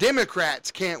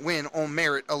Democrats can't win on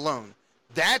merit alone.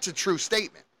 That's a true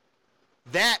statement.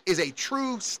 That is a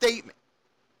true statement.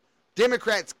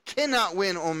 Democrats cannot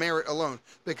win on merit alone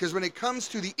because when it comes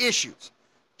to the issues,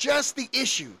 just the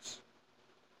issues,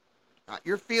 not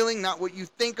your feeling, not what you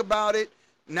think about it,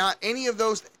 not any of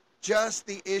those, just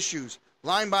the issues,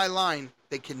 line by line,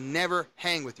 they can never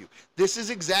hang with you. This is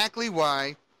exactly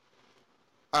why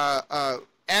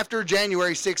after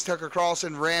January 6th, Tucker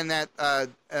Carlson ran that,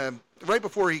 right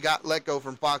before he got let go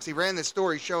from Fox, he ran this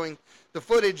story showing the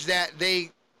footage that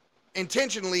they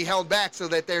intentionally held back so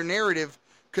that their narrative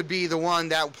could be the one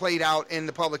that played out in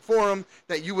the public forum,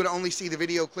 that you would only see the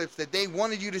video clips that they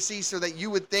wanted you to see so that you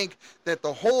would think that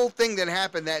the whole thing that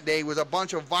happened that day was a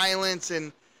bunch of violence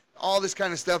and all this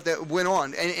kind of stuff that went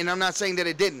on. And I'm not saying that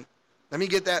it didn't. Let me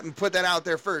get that and put that out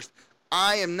there first.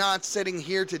 I am not sitting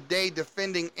here today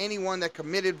defending anyone that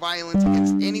committed violence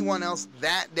against anyone else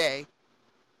that day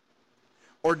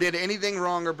or did anything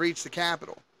wrong or breached the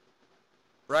Capitol,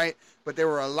 right? But there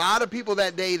were a lot of people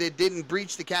that day that didn't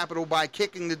breach the Capitol by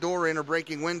kicking the door in or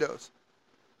breaking windows.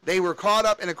 They were caught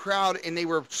up in a crowd and they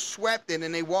were swept in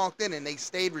and they walked in and they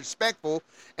stayed respectful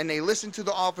and they listened to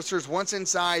the officers once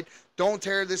inside. Don't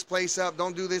tear this place up.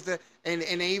 Don't do this. And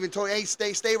they even told, hey,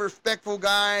 stay respectful,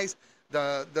 guys.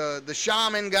 The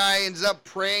shaman guy ends up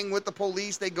praying with the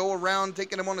police. They go around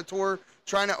taking them on a tour,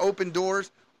 trying to open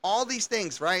doors. All these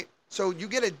things, right? So you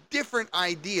get a different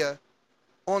idea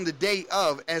on the day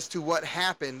of as to what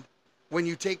happened when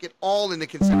you take it all into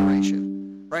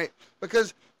consideration, right?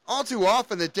 Because all too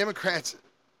often the Democrats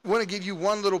want to give you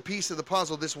one little piece of the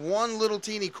puzzle, this one little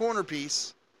teeny corner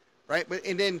piece, right?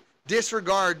 And then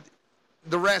disregard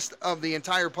the rest of the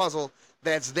entire puzzle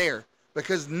that's there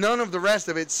because none of the rest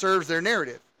of it serves their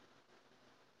narrative.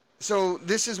 So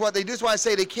this is what they do. This is why I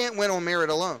say they can't win on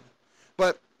merit alone.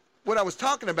 But what I was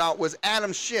talking about was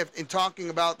Adam Schiff in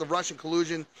talking about the Russian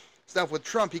collusion stuff with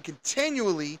Trump. He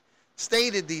continually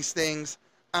stated these things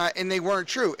and they weren't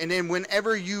true. And then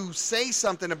whenever you say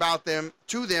something about them,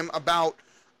 to them about,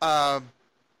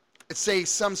 say,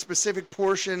 some specific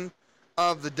portion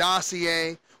of the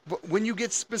dossier, but when you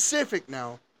get specific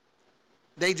now,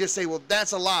 they just say, well,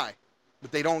 that's a lie,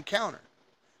 but they don't counter.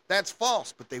 That's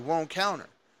false, but they won't counter.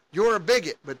 You're a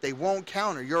bigot, but they won't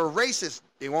counter. You're a racist,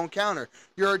 they won't counter.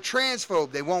 You're a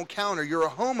transphobe, they won't counter. You're a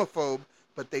homophobe,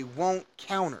 but they won't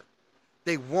counter.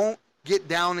 They won't get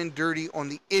down and dirty on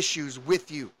the issues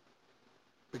with you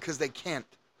because they can't.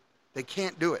 They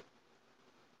can't do it.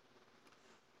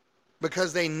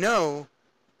 Because they know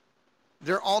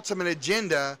their ultimate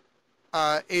agenda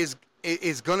is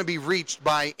going to be reached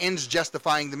by ends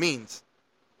justifying the means.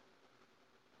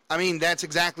 I mean, that's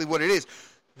exactly what it is.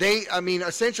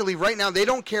 Essentially right now, they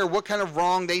don't care what kind of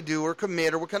wrong they do or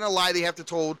commit or what kind of lie they have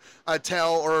to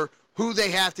tell or who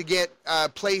they have to get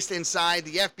placed inside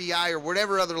the FBI or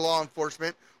whatever other law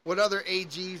enforcement, what other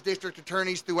AGs, district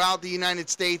attorneys throughout the United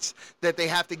States that they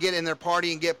have to get in their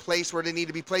party and get placed where they need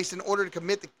to be placed in order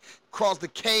to cause the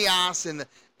chaos and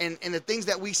the things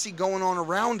that we see going on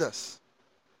around us,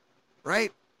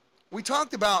 right? We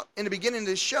talked about in the beginning of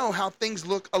this show how things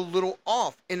look a little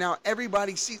off, and now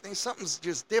everybody sees things. Something's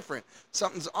just different.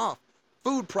 Something's off.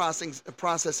 Food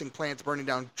processing plants burning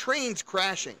down, trains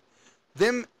crashing,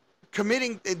 them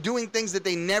doing things that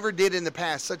they never did in the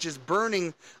past, such as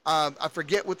burning, I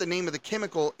forget what the name of the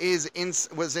chemical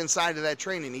was inside of that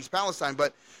train in East Palestine,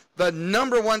 but the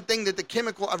number one thing that the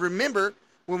chemical, I remember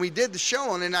when we did the show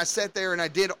on it, and I sat there and I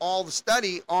did all the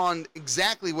study on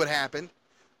exactly what happened,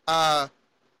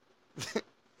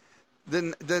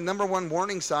 the number one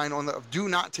warning sign on the do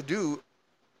not to do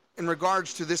in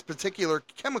regards to this particular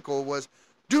chemical was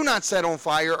do not set on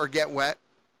fire or get wet.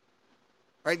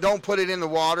 Right? Don't put it in the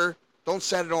water. Don't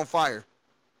set it on fire.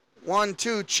 1,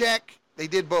 2, check. They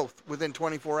did both within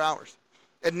 24 hours.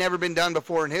 It had never been done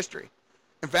before in history.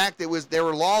 In fact, there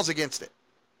were laws against it.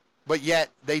 But yet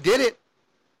they did it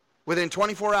within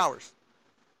 24 hours.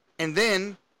 And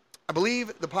then I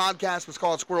believe the podcast was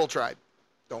called Squirrel Tribe.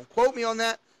 Don't quote me on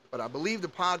that, but I believe the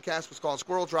podcast was called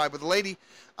Squirrel Tribe. But the lady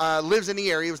lives in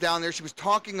the area, was down there. She was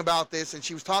talking about this, and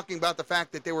she was talking about the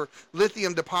fact that there were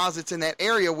lithium deposits in that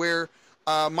area where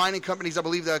mining companies, I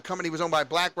believe the company was owned by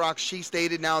BlackRock. She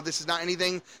stated, now this is not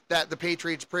anything that the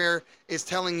Patriots Prayer is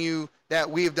telling you that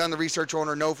we have done the research on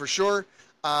or know for sure.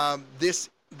 The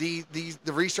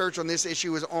research on this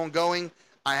issue is ongoing.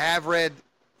 I have read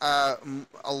a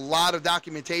lot of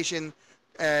documentation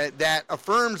that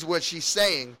affirms what she's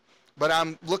saying, but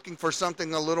I'm looking for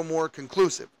something a little more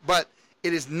conclusive. But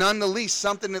it is nonetheless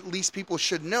something at least people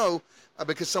should know,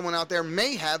 because someone out there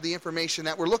may have the information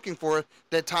that we're looking for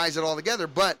that ties it all together.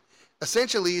 But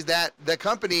essentially is that the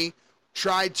company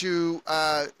tried to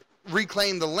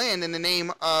reclaim the land in the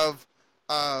name of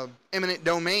eminent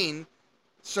domain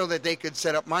so that they could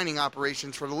set up mining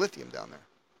operations for the lithium down there.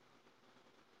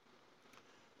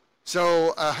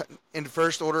 So in the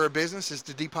first order of business is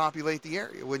to depopulate the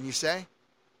area, wouldn't you say?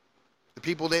 The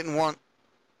people didn't want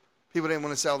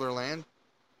to sell their land.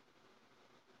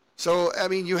 So, I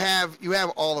mean, you have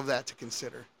all of that to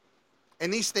consider.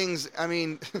 And these things, I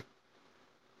mean,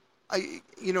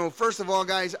 first of all,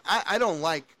 guys, I don't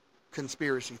like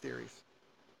conspiracy theories.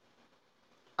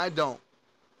 I don't.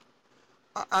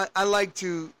 I like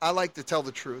to tell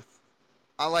the truth.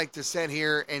 I like to sit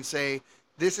here and say,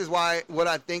 this is what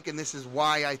I think, and this is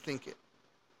why I think it.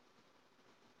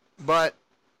 But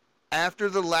after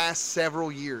the last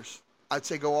several years, I'd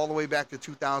say go all the way back to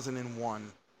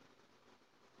 2001,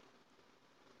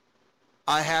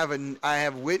 I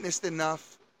have witnessed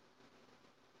enough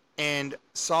and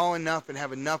saw enough and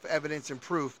have enough evidence and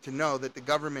proof to know that the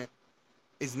government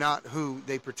is not who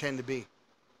they pretend to be.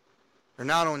 They're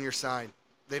not on your side.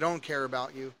 They don't care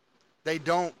about you. They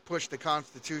don't push the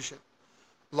Constitution.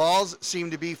 Laws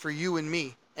seem to be for you and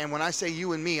me. And when I say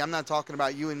you and me, I'm not talking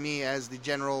about you and me as the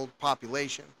general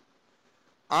population.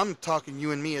 I'm talking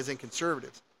you and me as in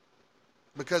conservatives.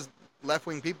 Because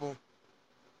left-wing people,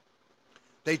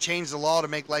 they changed the law to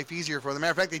make life easier for them.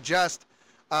 Matter of fact, they just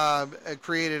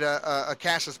created a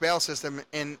cashless bail system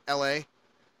in L.A.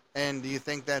 And do you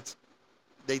think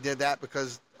they did that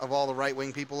because of all the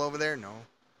right-wing people over there? No.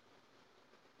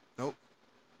 Nope.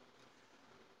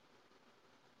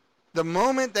 The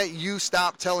moment that you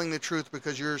stop telling the truth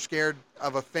because you're scared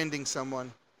of offending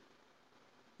someone,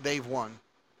 they've won.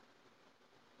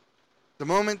 The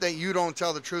moment that you don't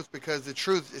tell the truth because the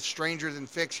truth is stranger than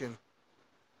fiction,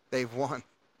 they've won.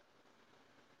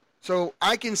 So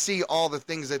I can see all the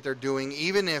things that they're doing,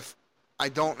 even if I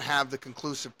don't have the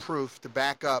conclusive proof to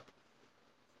back up,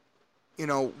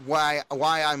 why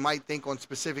I might think on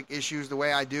specific issues the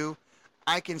way I do.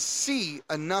 I can see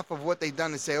enough of what they've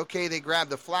done to say, okay, they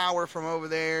grabbed the flour from over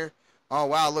there. Oh,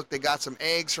 wow, look, they got some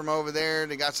eggs from over there.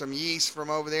 They got some yeast from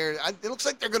over there. It looks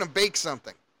like they're going to bake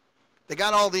something. They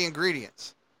got all the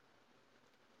ingredients.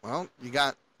 Well, you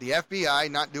got the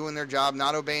FBI not doing their job,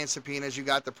 not obeying subpoenas. You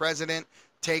got the president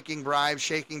taking bribes,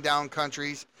 shaking down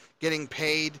countries, getting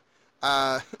paid.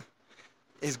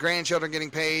 His grandchildren getting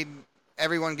paid.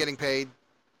 Everyone getting paid.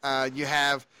 You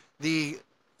have the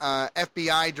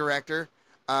FBI director,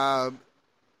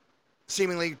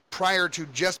 seemingly prior to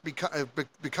just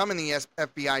becoming the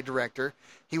FBI director,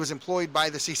 he was employed by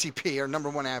the CCP, our number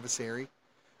one adversary,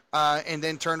 and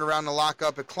then turned around to lock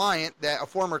up a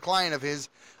former client of his,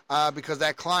 because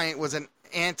that client was an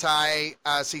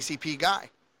anti-CCP guy.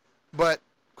 But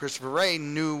Christopher Wray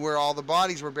knew where all the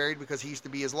bodies were buried because he used to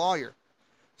be his lawyer.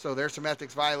 So there's some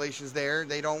ethics violations there.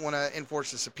 They don't want to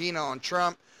enforce a subpoena on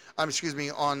Trump. On the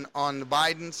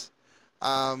Bidens.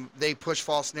 They push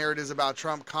false narratives about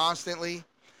Trump constantly.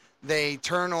 They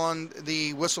turn on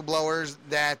the whistleblowers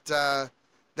that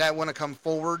want to come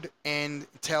forward and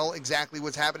tell exactly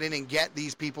what's happening and get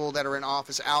these people that are in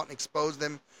office out and expose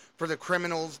them for the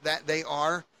criminals that they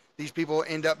are. These people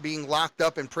end up being locked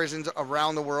up in prisons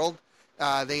around the world.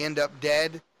 They end up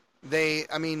dead.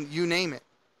 You name it.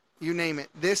 You name it.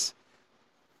 The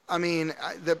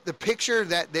picture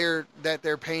that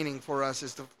they're painting for us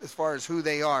as far as who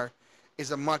they are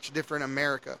is a much different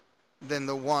America than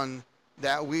the one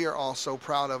that we are all so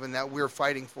proud of and that we're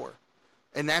fighting for.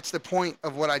 And that's the point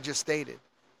of what I just stated.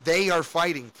 They are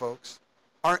fighting, folks.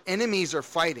 Our enemies are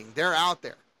fighting. They're out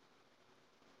there.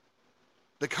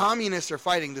 The communists are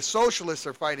fighting. The socialists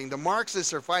are fighting. The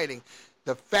Marxists are fighting.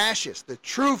 The fascists, the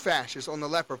true fascists on the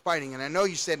left are fighting. And I know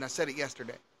you said, and I said it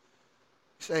yesterday,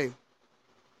 you say,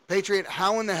 Patriot,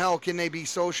 how in the hell can they be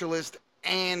socialist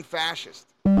and fascist?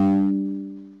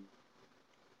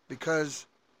 Because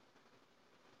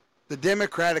the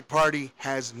Democratic Party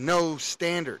has no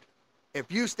standard.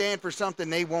 If you stand for something,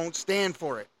 they won't stand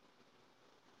for it.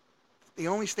 The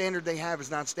only standard they have is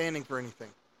not standing for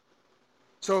anything.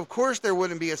 So, of course, there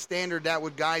wouldn't be a standard that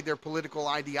would guide their political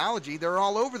ideology. They're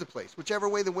all over the place, whichever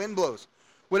way the wind blows.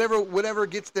 Whatever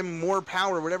gets them more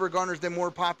power, whatever garners them more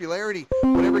popularity,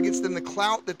 whatever gets them the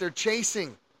clout that they're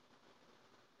chasing.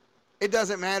 It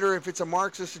doesn't matter if it's a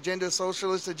Marxist agenda, a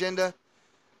socialist agenda,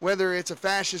 whether it's a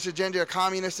fascist agenda, a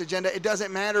communist agenda. It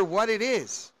doesn't matter what it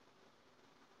is.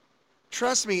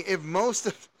 Trust me, if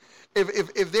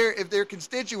their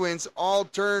constituents all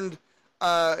turned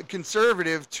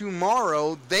conservative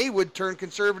tomorrow, they would turn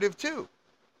conservative too.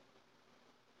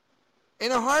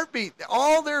 In a heartbeat,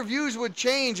 all their views would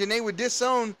change and they would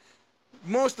disown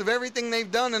most of everything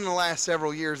they've done in the last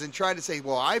several years and try to say,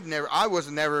 well, I was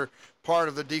never part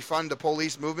of the defund the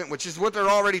police movement, which is what they're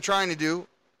already trying to do.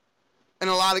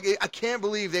 And I can't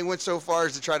believe they went so far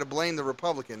as to try to blame the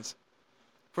Republicans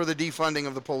for the defunding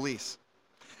of the police.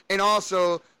 And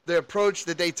also the approach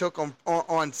that they took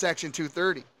on Section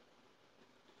 230.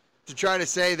 To try to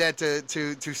say that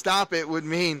to stop it would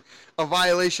mean a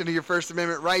violation of your First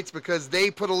Amendment rights because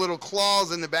they put a little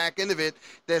clause in the back end of it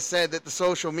that said that the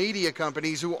social media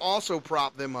companies who also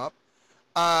prop them up,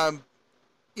 have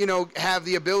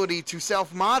the ability to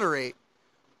self-moderate.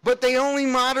 But they only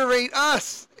moderate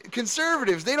us,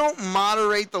 conservatives. They don't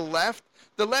moderate the left.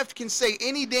 The left can say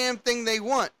any damn thing they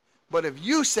want. But if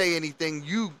you say anything,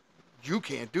 you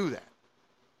can't do that.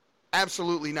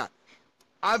 Absolutely not.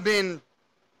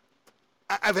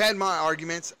 I've had my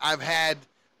arguments. I've had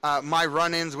my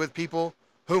run-ins with people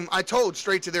whom I told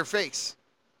straight to their face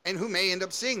and who may end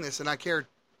up seeing this, and I care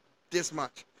this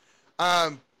much.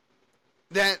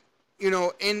 That, in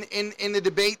the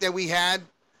debate that we had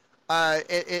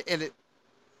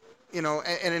in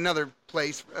another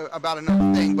place about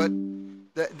another thing, but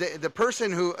the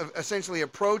person who essentially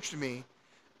approached me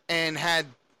and had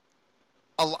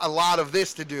a lot of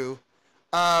this to do,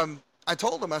 I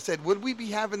told him, I said, would we be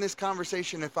having this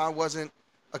conversation if I wasn't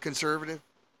a conservative?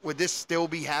 Would this still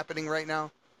be happening right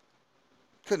now?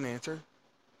 Couldn't answer.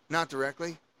 Not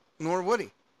directly. Nor would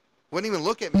he. Wouldn't even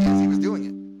look at me as he was doing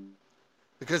it.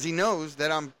 Because he knows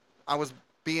that I was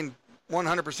being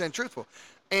 100% truthful.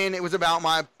 And it was about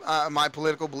my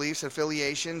political beliefs,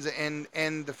 affiliations,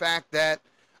 and the fact that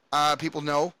people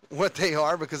know what they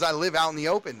are because I live out in the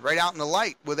open, right out in the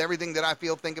light with everything that I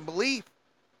feel, think, and believe.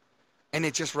 And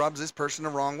it just rubs this person the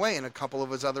wrong way and a couple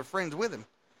of his other friends with him.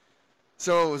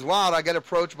 So it was wild. I got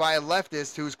approached by a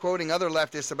leftist who was quoting other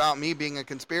leftists about me being a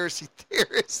conspiracy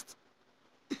theorist.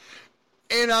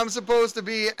 And I'm supposed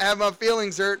to have my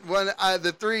feelings hurt when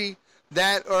the three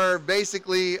that are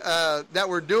basically, that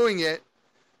were doing it,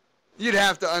 you'd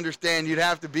have to understand, you'd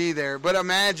have to be there. But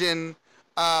imagine,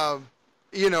 saying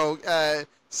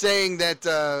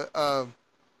that,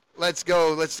 let's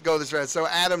go this route. So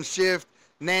Adam Schiff,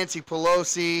 Nancy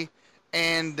Pelosi,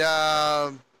 and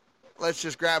let's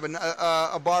just grab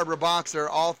a Barbara Boxer,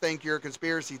 all think you're a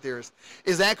conspiracy theorist.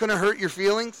 Is that going to hurt your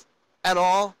feelings at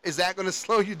all? Is that going to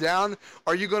slow you down?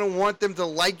 Are you going to want them to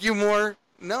like you more?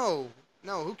 No,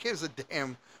 who gives a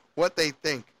damn what they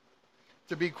think,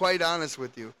 to be quite honest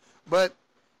with you. But,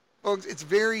 folks, it's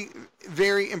very,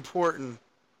 very important,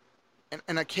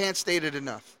 and I can't state it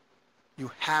enough.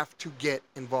 You have to get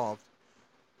involved.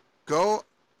 Go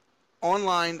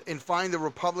online and find the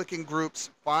Republican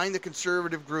groups, find the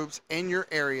conservative groups in your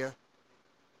area,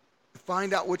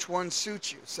 find out which one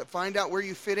suits you. So find out where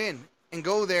you fit in and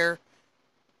go there,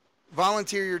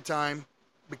 volunteer your time,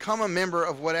 become a member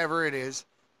of whatever it is,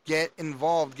 get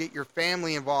involved, get your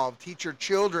family involved, teach your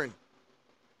children.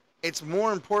 It's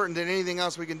more important than anything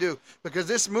else we can do, because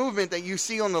this movement that you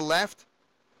see on the left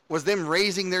was them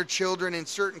raising their children in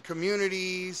certain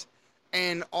communities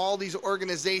and all these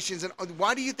organizations. And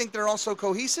why do you think they're all so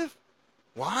cohesive?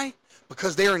 Why?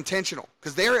 Because they're intentional,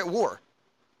 because they're at war.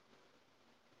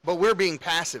 But we're being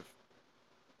passive.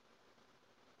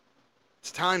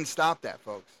 It's time to stop that,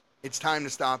 folks. It's time to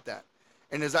stop that.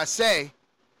 And as I say,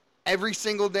 every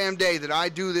single damn day that I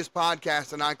do this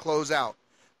podcast and I close out,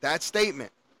 that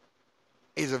statement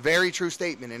is a very true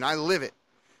statement, and I live it.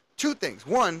 Two things.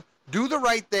 One, do the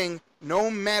right thing no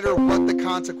matter what the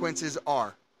consequences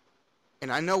are.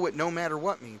 And I know what no matter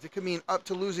what means. It could mean up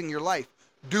to losing your life.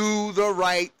 Do the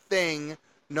right thing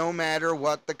no matter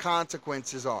what the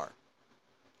consequences are.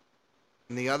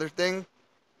 And the other thing,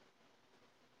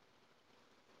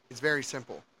 it's very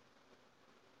simple.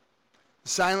 The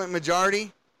silent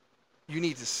majority, you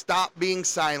need to stop being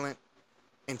silent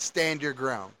and stand your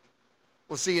ground.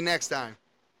 We'll see you next time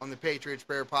on the Patriots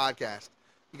Prayer Podcast.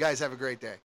 You guys have a great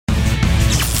day.